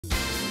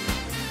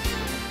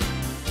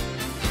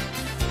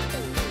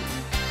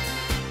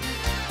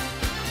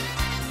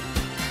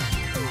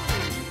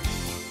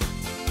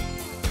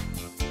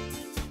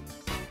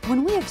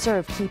When we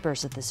observe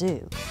keepers at the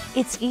zoo,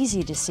 it's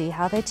easy to see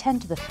how they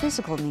tend to the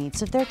physical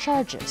needs of their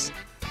charges.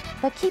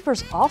 But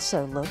keepers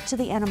also look to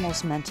the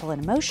animal's mental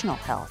and emotional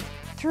health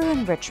through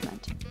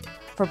enrichment.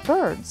 For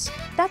birds,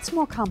 that's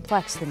more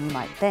complex than you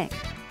might think.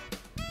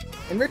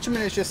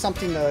 Enrichment is just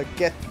something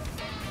to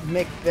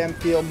make them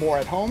feel more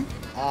at home.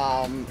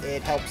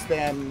 It helps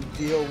them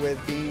deal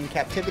with being in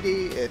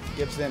captivity. It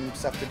gives them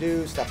stuff to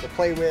do, stuff to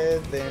play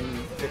with, and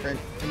different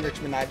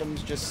enrichment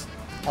items just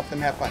help them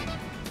have fun.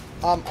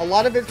 A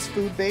lot of it's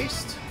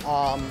food-based.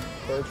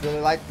 Birds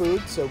really like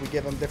food, so we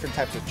give them different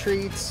types of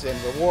treats and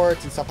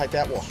rewards and stuff like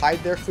that. We'll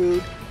hide their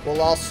food.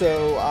 We'll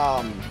also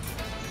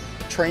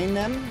train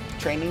them.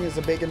 Training is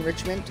a big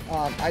enrichment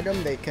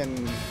item. They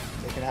can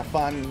have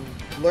fun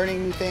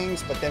learning new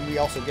things, but then we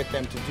also get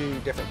them to do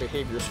different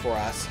behaviors for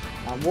us.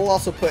 We'll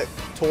also put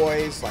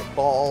toys like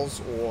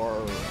balls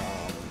or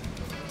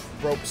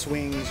rope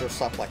swings or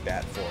stuff like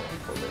that for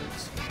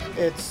birds.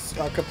 It's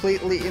a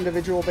completely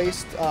individual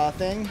based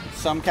thing.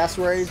 Some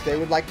cassowaries they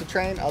would like to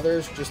train,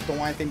 others just don't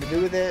want anything to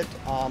do with it.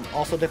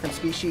 Also different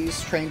species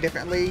train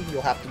differently.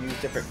 You'll have to use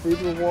different food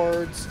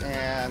rewards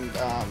and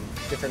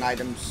different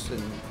items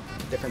and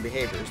different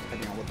behaviors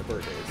depending on what the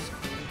bird is.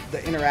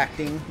 The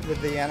interacting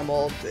with the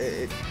animal,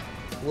 it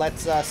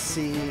lets us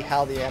see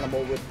how the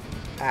animal would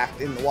act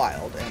in the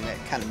wild, and it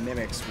kind of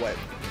mimics what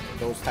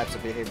those types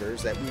of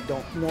behaviors that we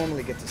don't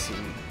normally get to see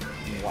in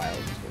the wild.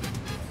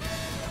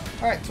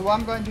 Alright, so what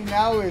I'm going to do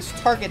now is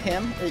target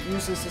him. It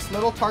uses this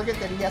little target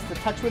that he has to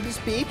touch with his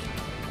beak,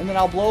 and then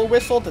I'll blow a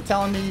whistle to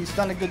tell him he's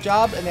done a good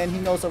job, and then he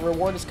knows a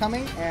reward is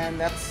coming, and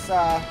that's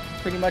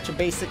pretty much a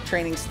basic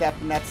training step,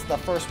 and that's the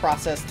first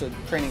process to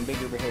training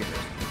bigger behaviors.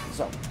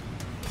 So,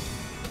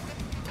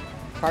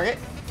 target.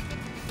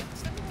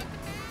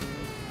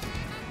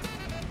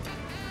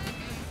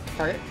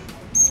 Target.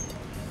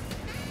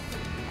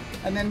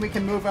 And then we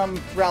can move them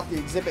throughout the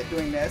exhibit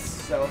doing this.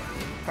 So,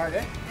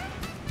 target.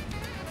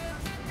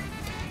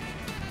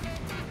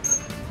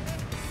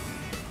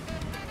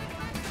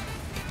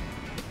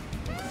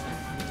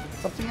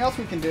 Something else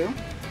we can do,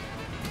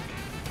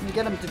 when you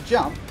get them to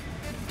jump,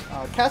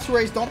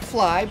 cassowaries don't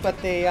fly, but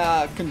they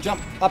can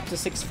jump up to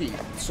 6 feet.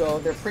 So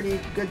they're pretty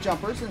good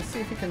jumpers. Let's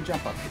see if we can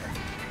jump up here.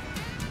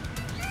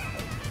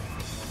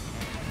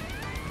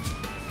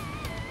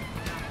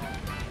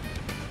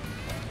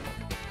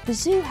 The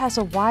zoo has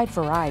a wide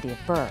variety of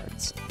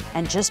birds,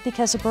 and just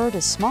because a bird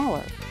is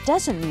smaller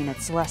doesn't mean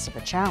it's less of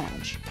a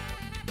challenge.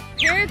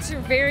 Parrots are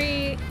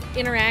very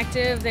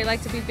interactive. They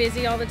like to be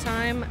busy all the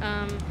time.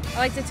 I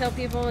like to tell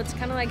people it's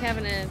kind of like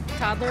having a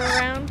toddler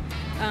around.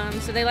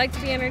 So they like to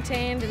be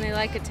entertained and they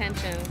like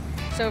attention.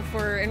 So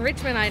for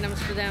enrichment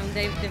items for them,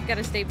 they've got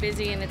to stay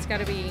busy and it's got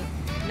to be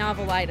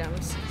novel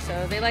items.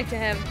 So they like to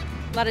have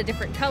a lot of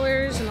different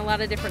colors and a lot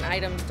of different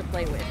items to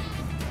play with.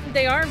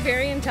 They are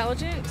very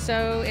intelligent,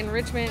 so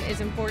enrichment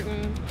is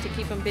important to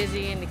keep them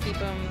busy and to keep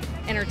them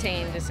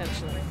entertained,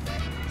 essentially,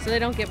 so they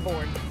don't get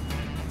bored.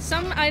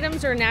 Some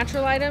items are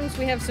natural items.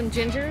 We have some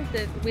ginger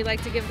that we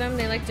like to give them.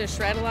 They like to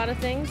shred a lot of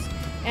things.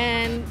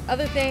 And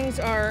other things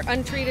are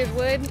untreated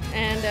wood,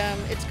 and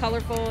it's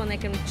colorful and they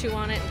can chew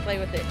on it and play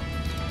with it.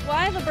 Well,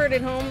 I have a bird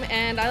at home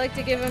and I like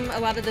to give him a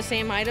lot of the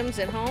same items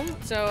at home.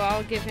 So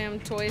I'll give him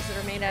toys that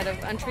are made out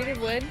of untreated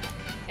wood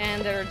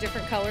and that are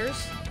different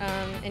colors.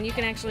 And you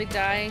can actually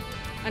dye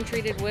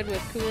untreated wood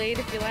with Kool-Aid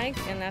if you like,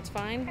 and that's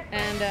fine.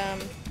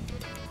 And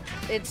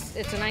it's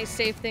a nice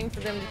safe thing for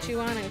them to chew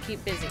on and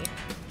keep busy.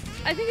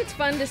 I think it's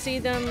fun to see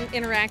them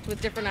interact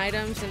with different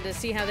items and to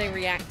see how they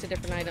react to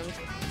different items.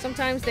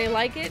 Sometimes they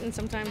like it and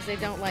sometimes they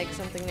don't like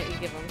something that you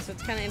give them. So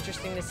it's kind of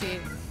interesting to see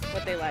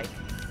what they like.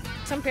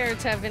 Some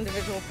parrots have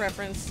individual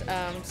preference.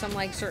 Some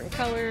like certain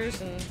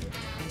colors and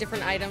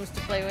different items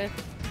to play with.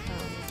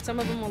 Some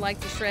of them will like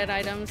to shred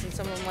items and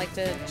some of them like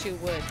to chew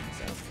wood.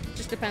 So it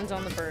just depends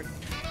on the bird.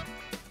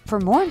 For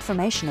more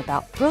information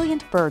about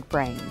brilliant bird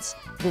brains,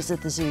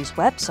 visit the zoo's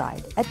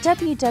website at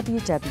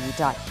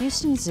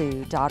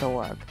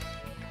www.houstonzoo.org.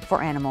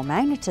 For Animal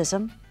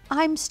Magnetism,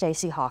 I'm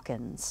Stacee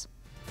Hawkins.